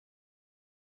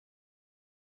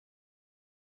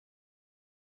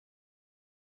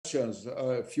questions,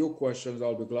 a few questions,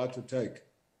 I'll be glad to take.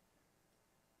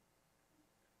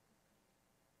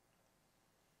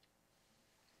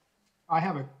 I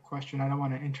have a question. I don't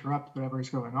want to interrupt whatever is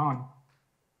going on.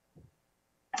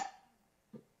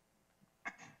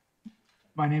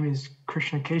 My name is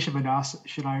Krishna Keshavadas.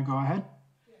 Should I go ahead?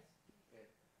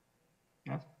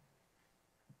 Yes.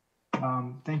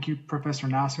 Thank you, Professor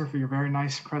Nasr, for your very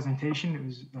nice presentation. It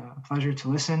was a pleasure to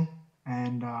listen,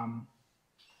 and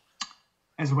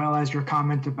as well as your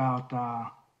comment about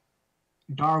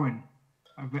Darwin.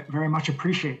 I very much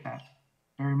appreciate that,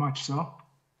 very much so.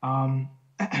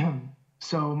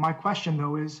 So my question,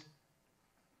 though, is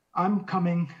I'm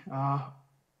coming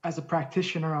as a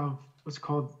practitioner of what's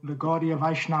called the Gaudiya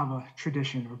Vaishnava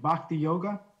tradition, or Bhakti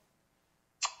Yoga,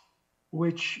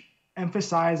 which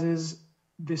emphasizes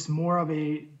this more of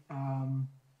a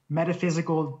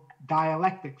metaphysical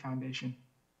dialectic foundation,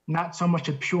 not so much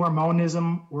a pure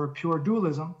monism or a pure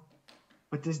dualism,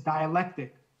 but this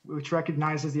dialectic, which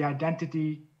recognizes the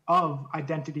identity of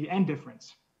identity and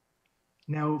difference.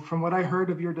 Now, from what I heard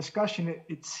of your discussion,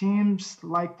 it seems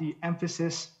like the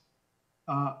emphasis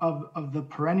of the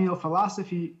perennial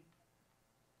philosophy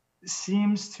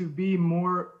seems to be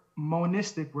more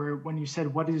monistic, where when you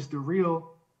said what is the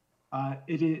real,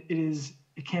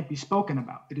 it can't be spoken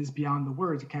about. It is beyond the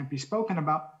words. It can't be spoken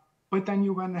about. But then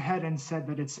you went ahead and said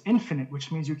that it's infinite,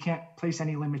 which means you can't place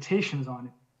any limitations on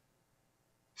it.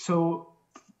 So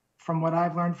from what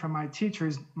I've learned from my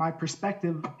teachers, my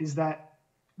perspective is that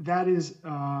is,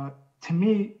 to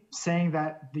me, saying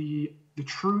that the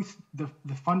truth, the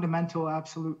fundamental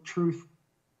absolute truth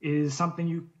is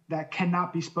something that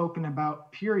cannot be spoken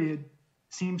about, period,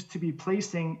 seems to be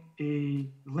placing a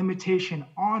limitation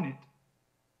on it.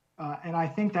 And I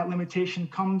think that limitation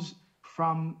comes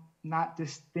from not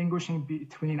distinguishing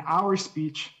between our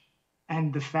speech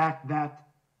and the fact that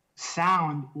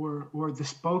sound or the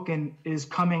spoken is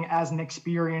coming as an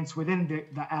experience within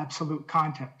the absolute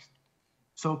context.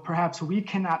 So perhaps we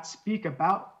cannot speak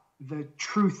about the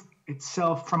truth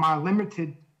itself from our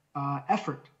limited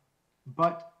effort,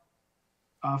 but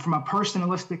from a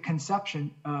personalistic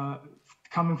conception,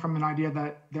 coming from an idea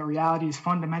that the reality is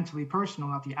fundamentally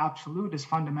personal, that the absolute is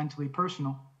fundamentally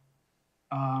personal,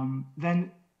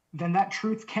 then that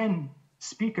truth can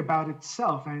speak about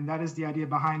itself, and that is the idea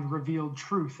behind revealed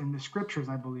truth in the scriptures,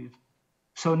 I believe.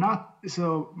 So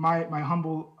my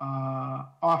humble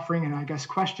offering and I guess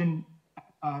question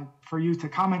for you to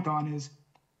comment on is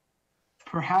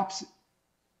perhaps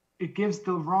it gives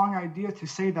the wrong idea to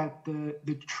say that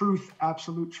the truth,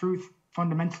 absolute truth,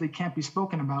 fundamentally can't be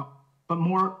spoken about, but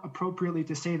more appropriately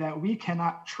to say that we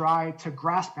cannot try to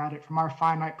grasp at it from our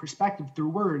finite perspective through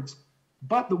words,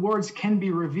 but the words can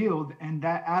be revealed, and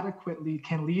that adequately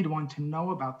can lead one to know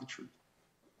about the truth.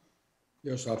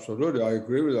 Yes, absolutely. I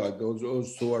agree with that.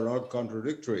 Those two are not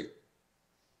contradictory.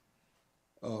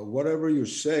 Whatever you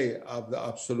say of the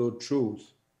absolute truth,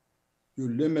 you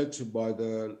limit by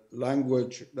the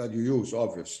language that you use,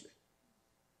 obviously,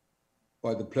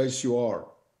 by the place you are,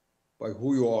 by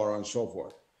who you are, and so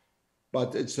forth.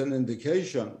 But it's an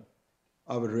indication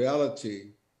of a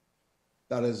reality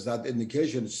that is, that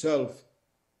indication itself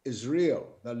is real,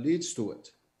 that leads to it.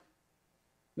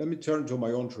 Let me turn to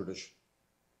my own tradition.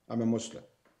 I'm a Muslim.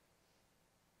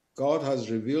 God has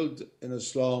revealed in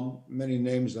Islam many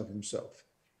names of himself.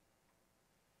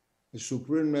 The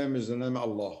supreme name is the name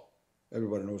Allah.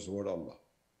 Everybody knows the word Allah.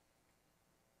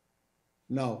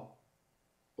 Now,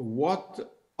 what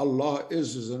Allah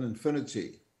is an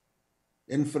infinity,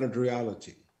 infinite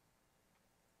reality.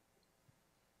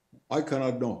 I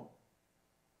cannot know.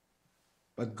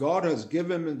 But God has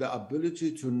given me the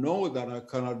ability to know that I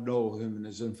cannot know him in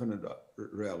his infinite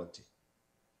reality.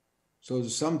 So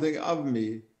there's something of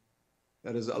me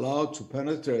that is allowed to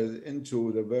penetrate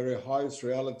into the very highest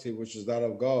reality, which is that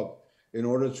of God, in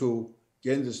order to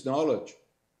gain this knowledge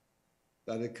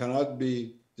that it cannot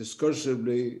be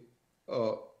discursively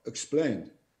explained.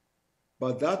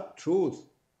 But that truth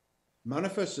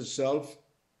manifests itself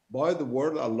by the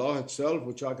word Allah itself,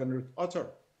 which I can utter.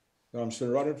 I'm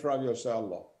sitting right in front of you, I say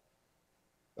Allah.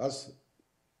 That's,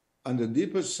 and the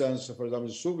deepest sense, for example,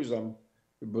 Sufism,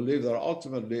 we believe that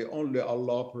ultimately only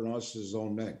Allah pronounces his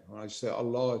own name. When I say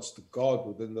Allah, it's the God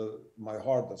within my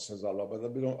heart that says Allah. But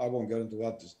I won't get into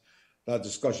that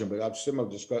discussion, but I have similar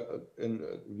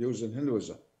views in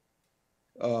Hinduism.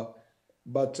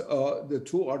 But the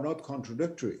two are not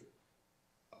contradictory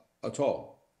at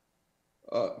all.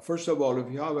 First of all,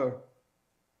 if you have a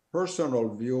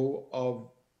personal view of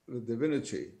the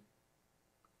divinity,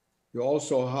 you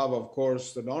also have, of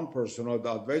course, the non-personal,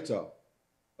 the Advaita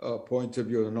point of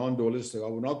view, the non-dualistic. I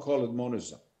would not call it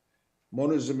monism.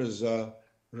 Monism is a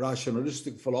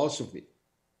rationalistic philosophy,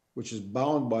 which is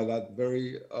bound by that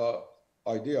very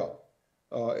idea.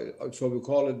 So we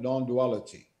call it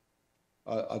non-duality.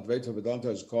 Advaita Vedanta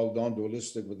is called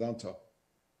non-dualistic Vedanta.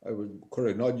 I would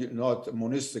correct, not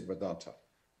monistic Vedanta.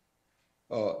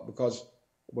 Because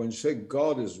when you say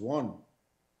God is one,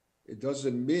 it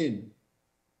doesn't mean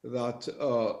that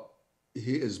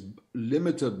he is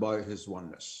limited by his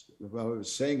oneness. What I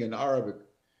was saying in Arabic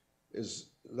is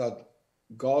that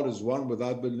God is one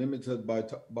without being limited by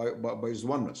his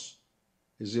oneness.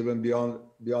 He's even beyond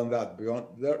that. Beyond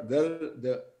there,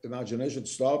 the imagination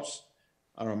stops,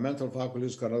 and our mental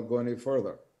faculties cannot go any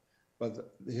further.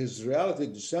 But his reality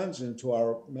descends into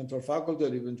our mental faculty,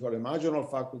 and even to our imaginal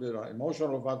faculty, and our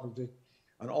emotional faculty,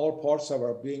 and all parts of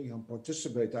our being can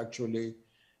participate actually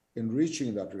in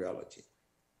reaching that reality.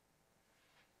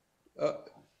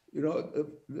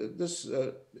 This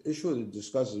issue that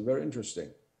discussed is very interesting.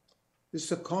 This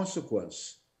is a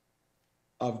consequence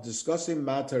of discussing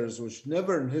matters which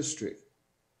never in history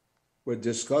were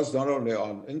discussed, not only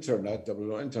on internet, there was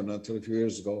no internet until a few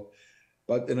years ago,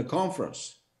 but in a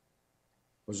conference.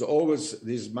 It was always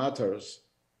these matters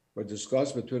were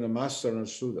discussed between a master and a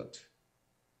student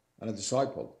and a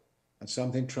disciple, and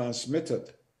something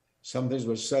transmitted. Some things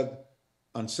were said,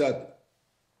 unsaid.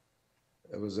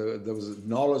 There was a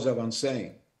knowledge of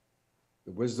unsaying,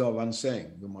 the wisdom of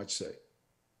unsaying, you might say.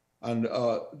 And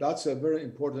that's a very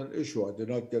important issue. I did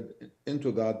not get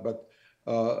into that, but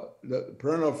the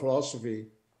perennial philosophy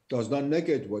does not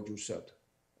negate what you said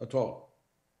at all.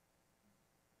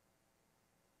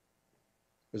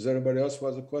 Is there anybody else who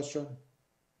has a question?